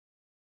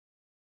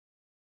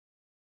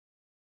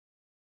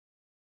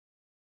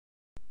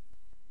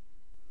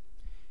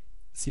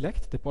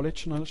Select the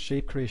Polygonal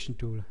Shape Creation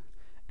tool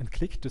and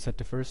click to set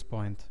the first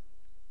point.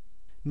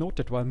 Note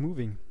that while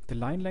moving, the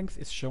line length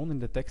is shown in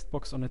the text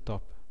box on the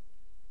top.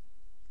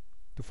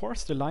 To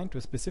force the line to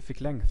a specific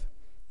length,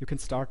 you can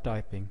start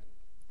typing.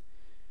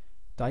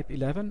 Type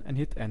 11 and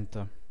hit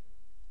Enter.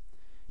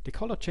 The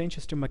color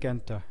changes to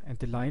magenta and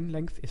the line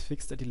length is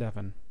fixed at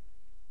 11.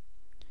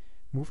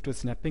 Move to a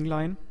snapping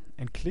line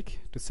and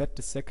click to set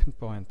the second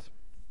point.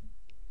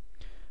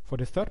 For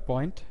the third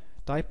point,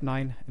 type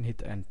 9 and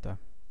hit Enter.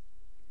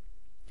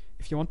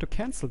 If you want to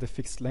cancel the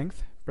fixed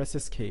length, press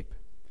Escape,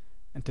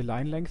 and the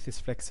line length is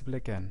flexible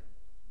again.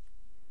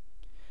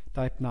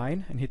 Type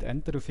 9 and hit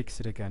Enter to fix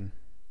it again.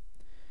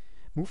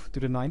 Move to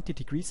the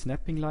 90-degree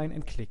snapping line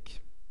and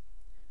click.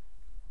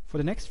 For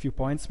the next few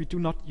points we do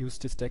not use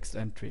this text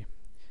entry.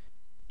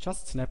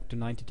 Just snap to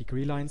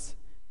 90-degree lines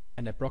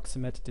and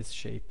approximate this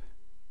shape.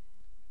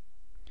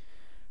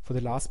 For the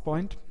last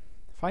point,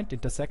 find the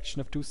intersection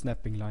of two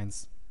snapping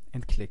lines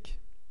and click.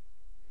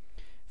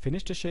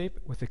 Finish the shape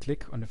with a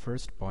click on the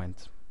first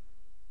point.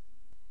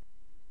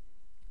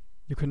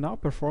 You can now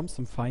perform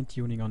some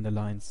fine-tuning on the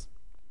lines.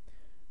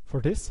 For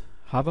this,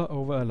 hover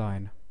over a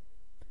line.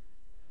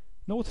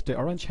 Note the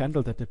orange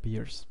handle that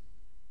appears.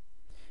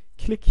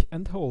 Click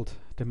and hold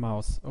the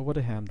mouse over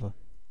the handle.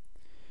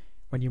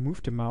 When you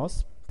move the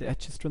mouse, the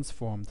edge is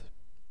transformed.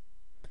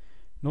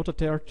 Note that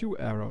there are two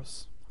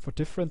arrows for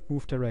different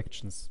move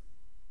directions.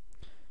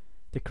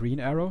 The green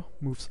arrow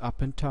moves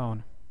up and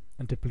down,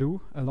 and the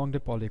blue along the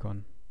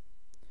polygon.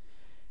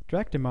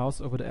 Drag the mouse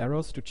over the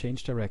arrows to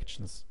change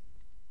directions.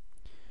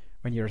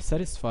 When you are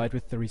satisfied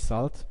with the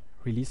result,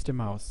 release the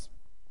mouse.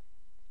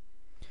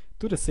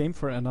 Do the same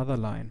for another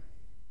line.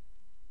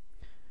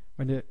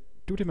 When the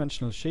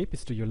two-dimensional shape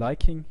is to your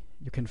liking,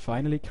 you can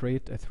finally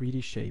create a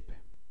 3D shape.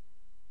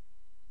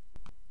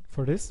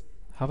 For this,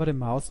 hover the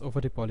mouse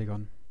over the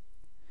polygon.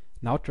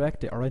 Now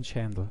drag the orange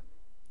handle.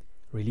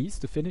 Release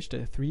to finish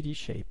the 3D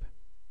shape.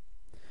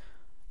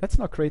 Let's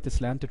now create a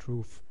slanted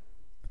roof.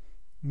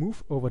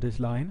 Move over this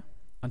line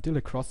until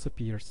a cross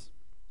appears.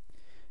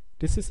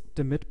 This is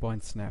the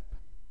midpoint snap.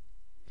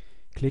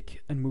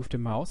 Click and move the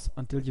mouse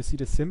until you see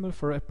the symbol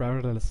for a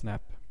parallel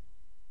snap.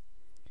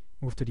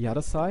 Move to the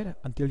other side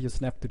until you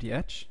snap to the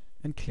edge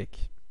and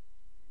click.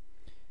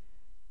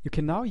 You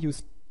can now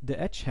use the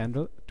edge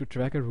handle to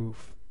drag a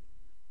roof.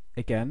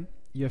 Again,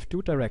 you have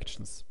two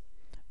directions.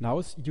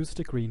 Now use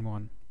the green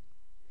one.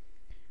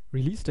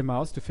 Release the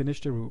mouse to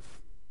finish the roof.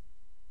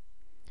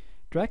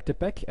 Drag the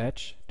back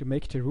edge to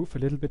make the roof a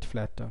little bit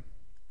flatter.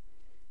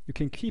 You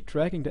can keep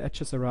dragging the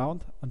edges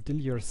around until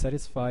you are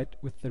satisfied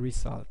with the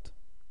result.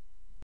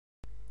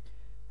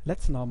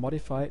 Let's now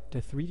modify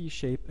the 3D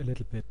shape a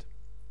little bit.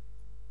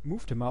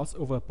 Move the mouse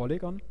over a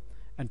polygon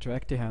and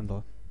drag the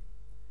handle.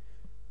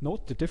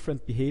 Note the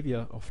different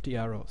behavior of the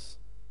arrows.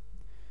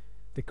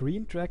 The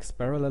green drags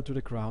parallel to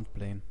the ground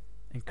plane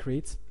and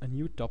creates a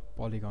new top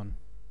polygon.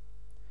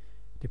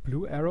 The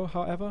blue arrow,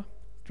 however,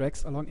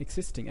 drags along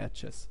existing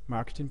edges,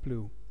 marked in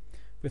blue,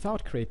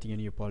 without creating a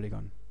new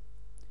polygon.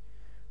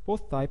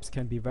 Both types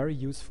can be very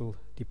useful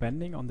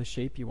depending on the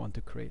shape you want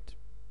to create.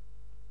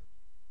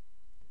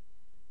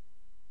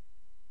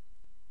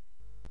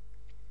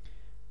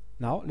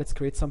 Now let's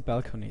create some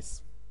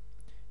balconies.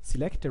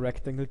 Select the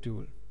rectangle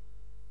tool.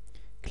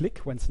 Click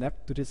when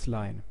snapped to this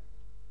line.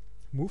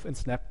 Move and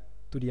snap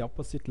to the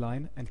opposite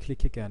line and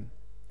click again.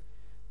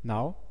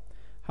 Now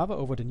hover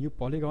over the new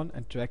polygon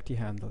and drag the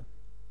handle.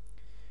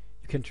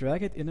 You can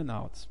drag it in and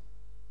out.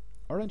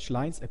 Orange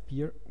lines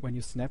appear when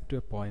you snap to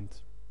a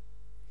point.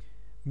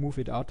 Move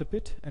it out a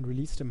bit and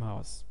release the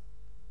mouse.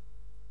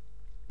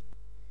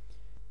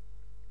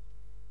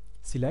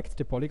 Select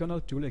the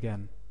polygonal tool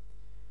again.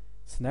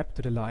 Snap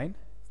to the line,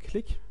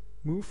 click,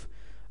 move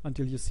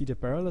until you see the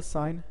parallel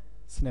sign,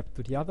 snap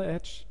to the other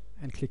edge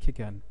and click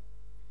again.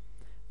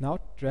 Now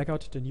drag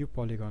out the new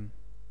polygon.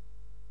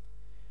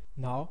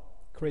 Now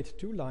create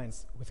two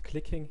lines with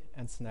clicking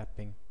and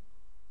snapping.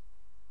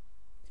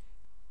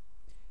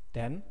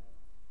 Then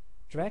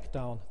drag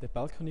down the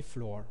balcony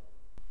floor.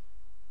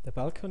 The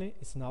balcony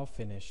is now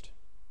finished.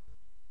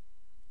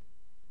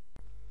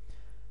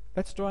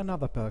 Let's draw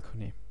another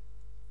balcony.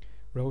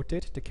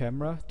 Rotate the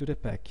camera to the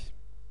back.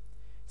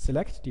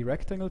 Select the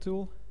rectangle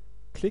tool,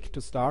 click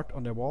to start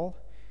on the wall,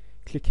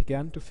 click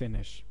again to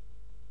finish.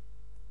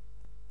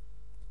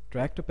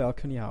 Drag the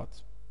balcony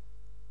out.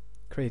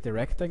 Create a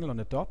rectangle on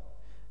the top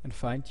and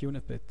fine-tune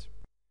a bit.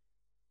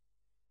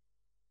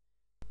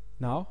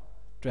 Now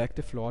drag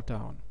the floor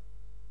down.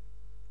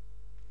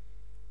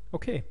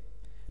 Okay,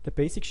 the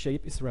basic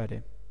shape is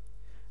ready.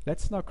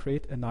 Let's now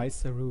create a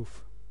nicer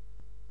roof.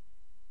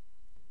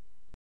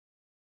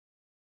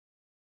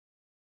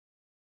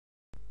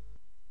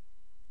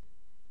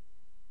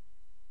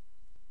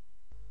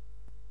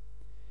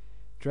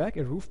 Drag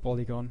a roof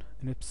polygon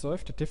and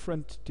observe the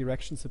different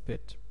directions a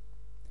bit.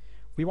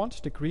 We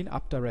want the green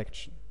up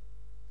direction.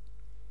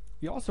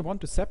 We also want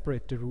to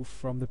separate the roof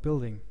from the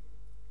building.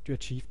 To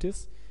achieve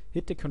this,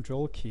 hit the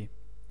Control key.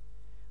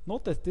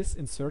 Note that this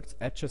inserts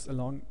edges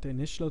along the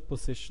initial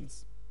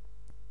positions.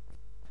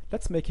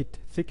 Let's make it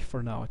thick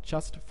for now,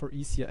 just for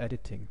easier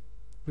editing.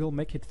 We'll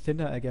make it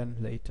thinner again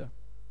later.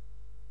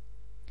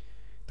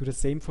 Do the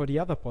same for the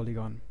other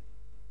polygon.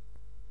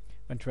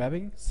 When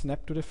grabbing,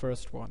 snap to the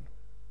first one.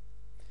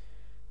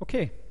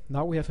 Okay,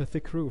 now we have a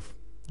thick roof.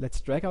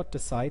 Let's drag out the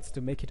sides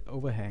to make it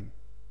overhang.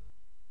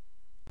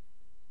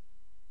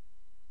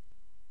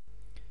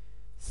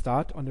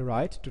 Start on the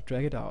right to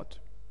drag it out.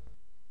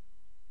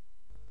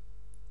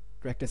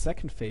 Drag the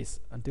second face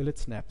until it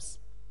snaps.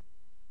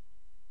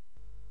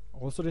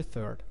 Also the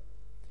third.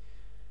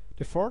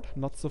 The fourth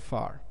not so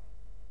far.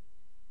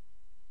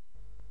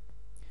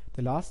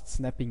 The last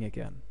snapping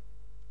again.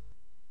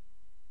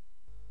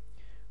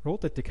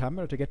 Rotate the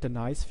camera to get a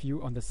nice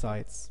view on the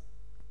sides.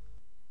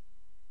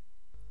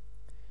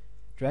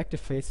 Drag the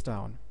face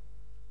down.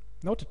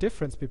 Note the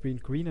difference between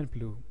green and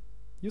blue.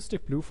 Use the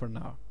blue for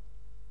now.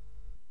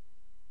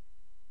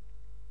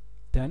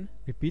 Then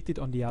repeat it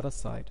on the other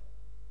side.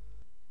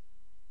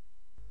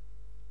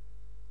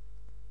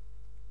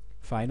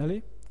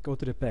 Finally, go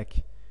to the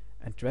back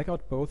and drag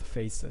out both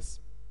faces.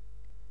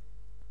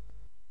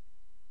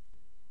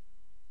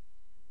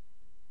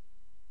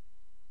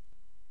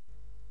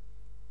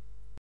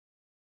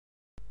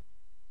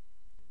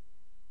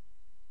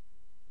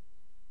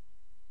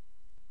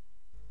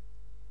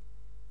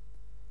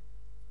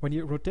 When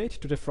you rotate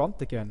to the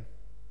front again,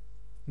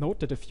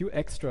 note that a few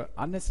extra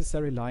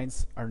unnecessary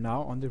lines are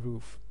now on the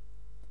roof.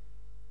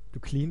 To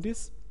clean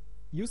this,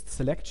 use the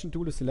selection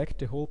tool to select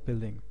the whole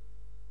building.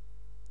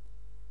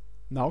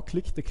 Now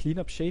click the Clean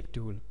Up Shape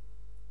tool.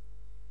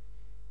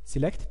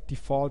 Select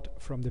Default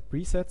from the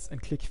presets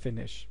and click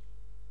Finish.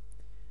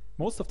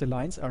 Most of the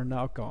lines are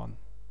now gone.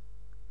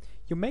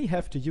 You may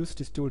have to use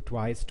this tool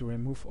twice to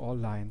remove all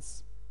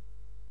lines.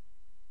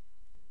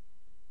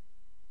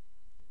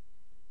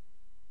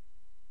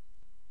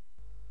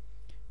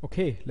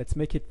 Okay, let's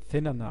make it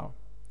thinner now.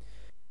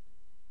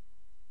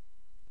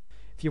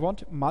 If you want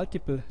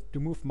to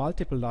move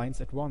multiple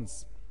lines at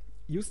once,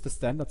 use the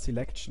standard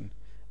selection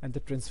and the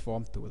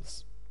transform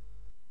tools.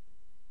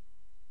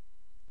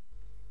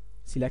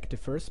 Select the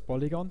first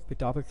polygon by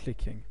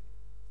double-clicking.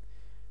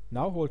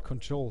 Now hold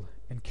Ctrl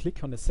and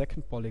click on the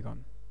second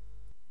polygon.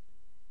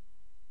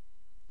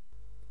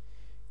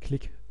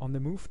 Click on the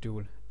Move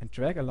tool and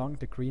drag along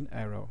the green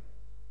arrow.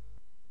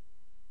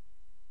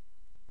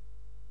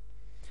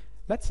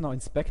 Let's now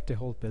inspect the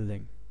whole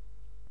building.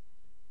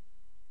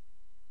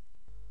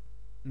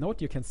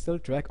 Note you can still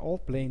drag all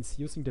planes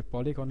using the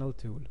Polygonal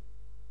tool.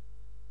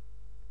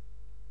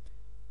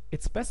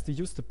 It's best to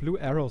use the blue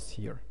arrows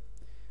here,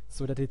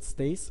 so that it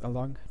stays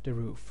along the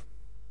roof.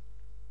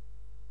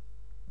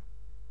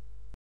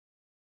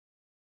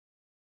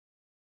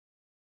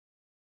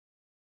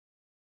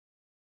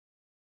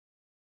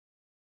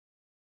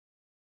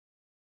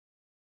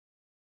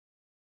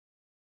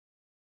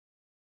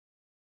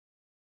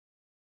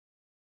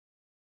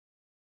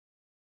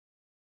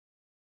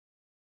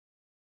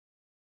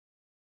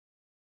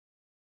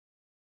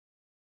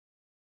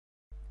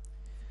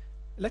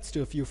 Let's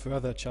do a few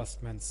further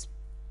adjustments.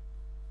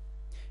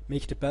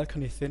 Make the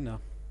balcony thinner.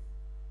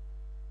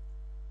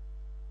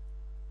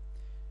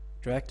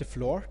 Drag the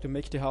floor to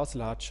make the house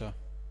larger.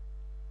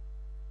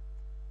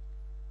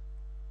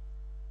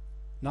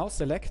 Now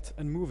select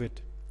and move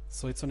it,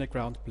 so it's on the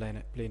ground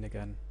plane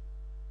again.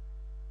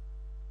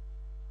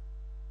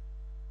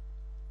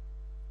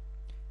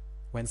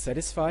 When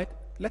satisfied,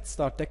 let's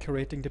start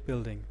decorating the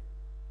building.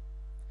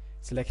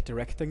 Select the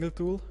rectangle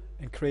tool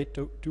and create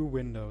two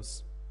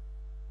windows.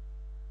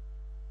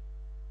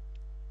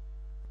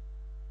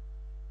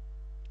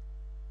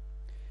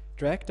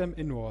 Drag them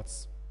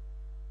inwards.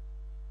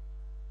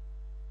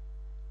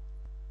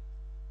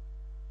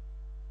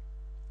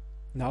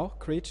 Now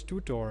create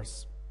two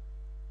doors.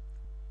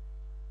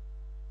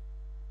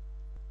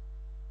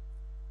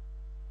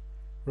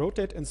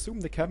 Rotate and zoom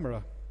the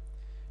camera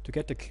to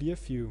get a clear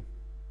view.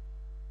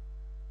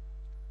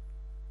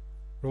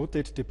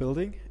 Rotate the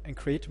building and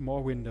create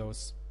more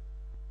windows.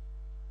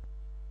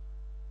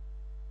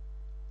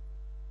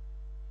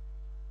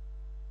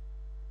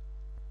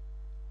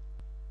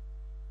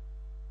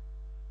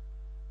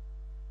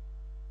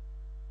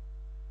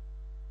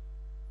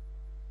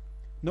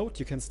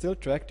 Note you can still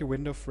drag the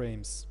window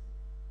frames.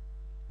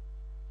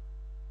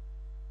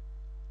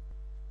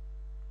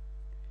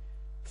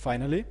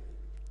 Finally,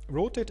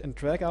 rotate and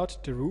drag out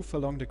the roof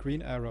along the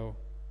green arrow.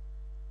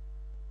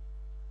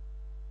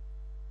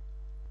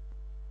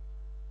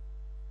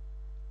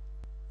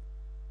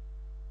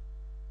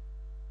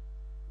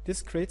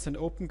 This creates an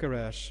open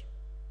garage.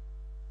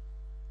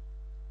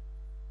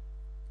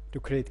 To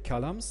create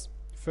columns,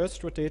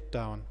 first rotate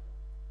down.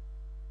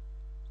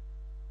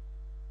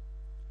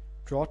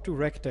 Draw two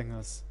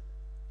rectangles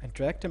and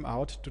drag them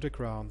out to the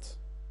ground.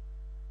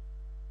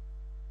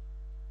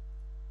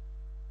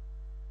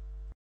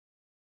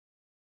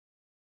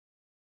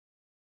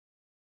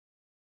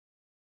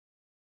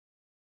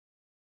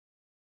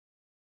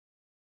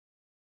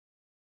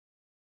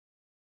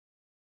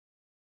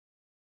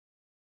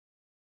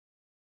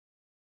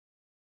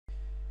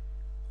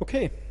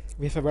 Okay,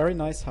 we have a very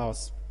nice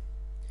house.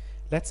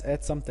 Let's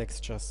add some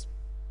textures.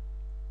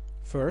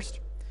 First,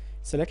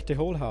 select the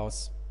whole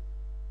house.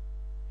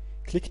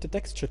 Click the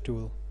Texture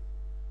tool.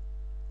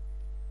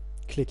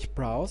 Click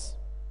Browse.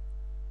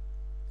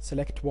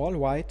 Select Wall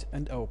White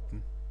and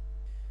open.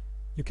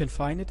 You can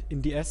find it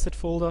in the Asset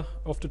folder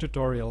of the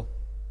tutorial.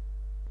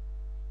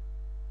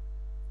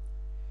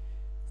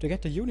 To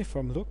get a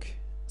uniform look,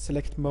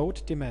 select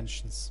Mode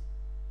Dimensions.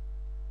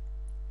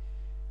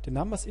 The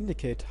numbers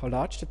indicate how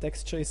large the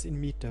texture is in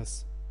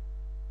meters.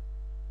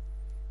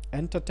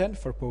 Enter 10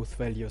 for both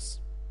values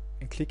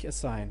and click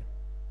Assign.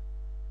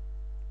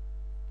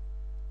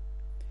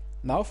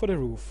 Now for the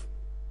roof.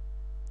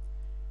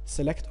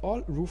 Select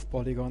all roof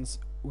polygons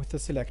with the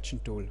Selection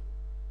tool.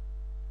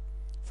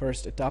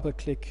 First a double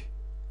click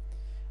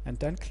and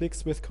then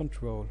clicks with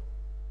Ctrl.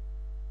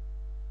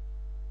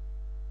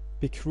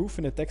 Pick Roof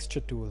in the Texture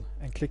tool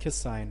and click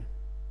Assign.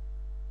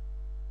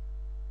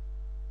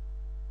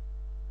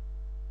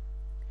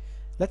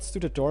 Let's do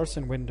the doors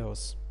and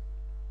windows.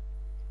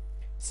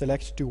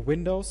 Select Do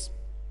Windows.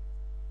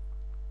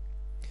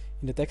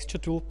 In the Texture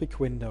tool, pick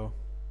Window.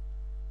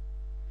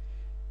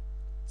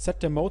 Set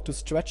the mode to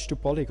Stretch to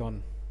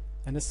Polygon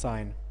and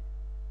Assign.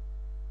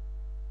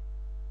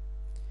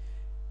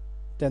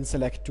 Then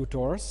select Do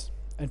Doors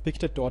and pick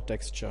the door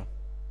texture.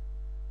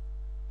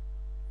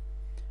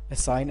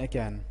 Assign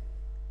again.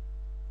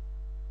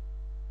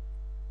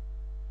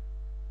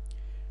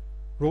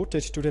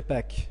 Rotate to the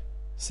back.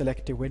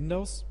 Select the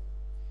windows,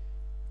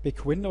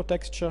 pick Window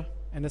Texture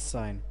and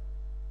Assign.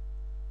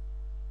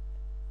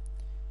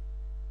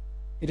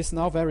 It is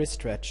now very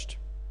stretched.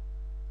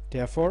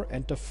 Therefore,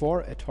 enter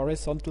 4 at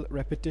horizontal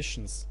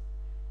repetitions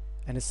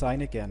and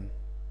Assign again.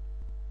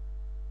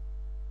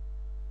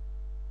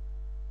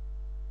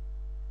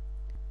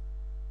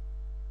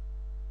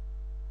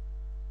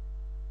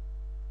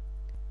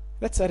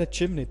 Let's add a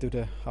chimney to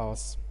the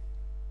house.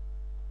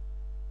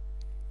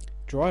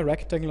 Draw a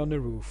rectangle on the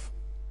roof.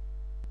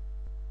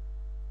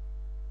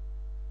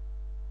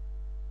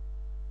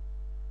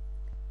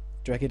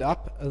 Drag it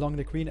up along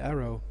the green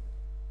arrow.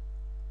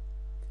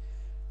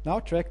 Now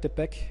drag the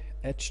back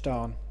edge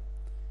down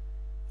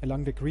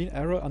along the green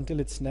arrow until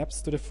it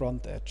snaps to the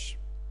front edge.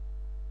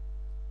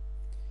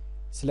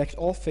 Select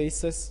all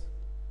faces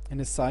and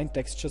assign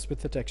textures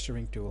with the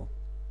texturing tool.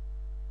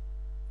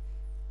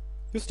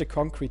 Use the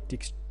concrete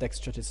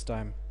texture this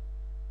time.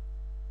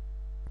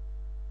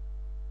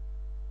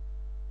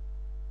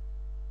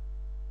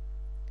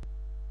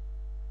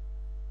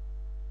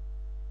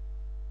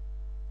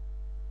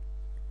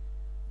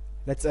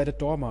 Let's add a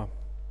dormer.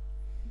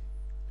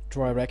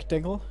 Draw a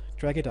rectangle,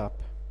 drag it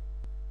up.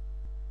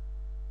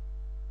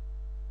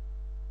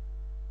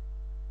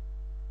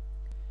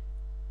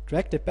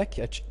 Drag the back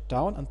edge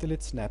down until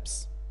it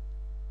snaps.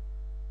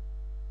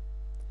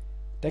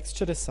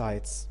 Texture the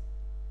sides.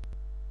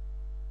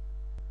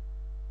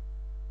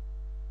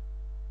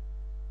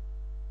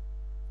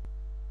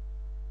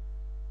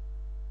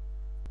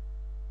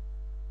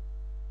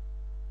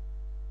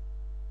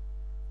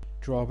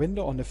 Draw a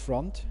window on the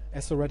front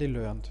as already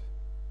learned.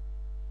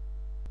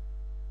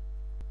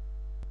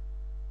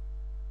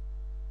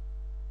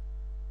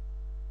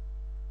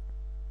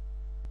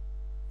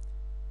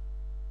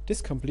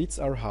 This completes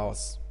our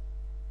house.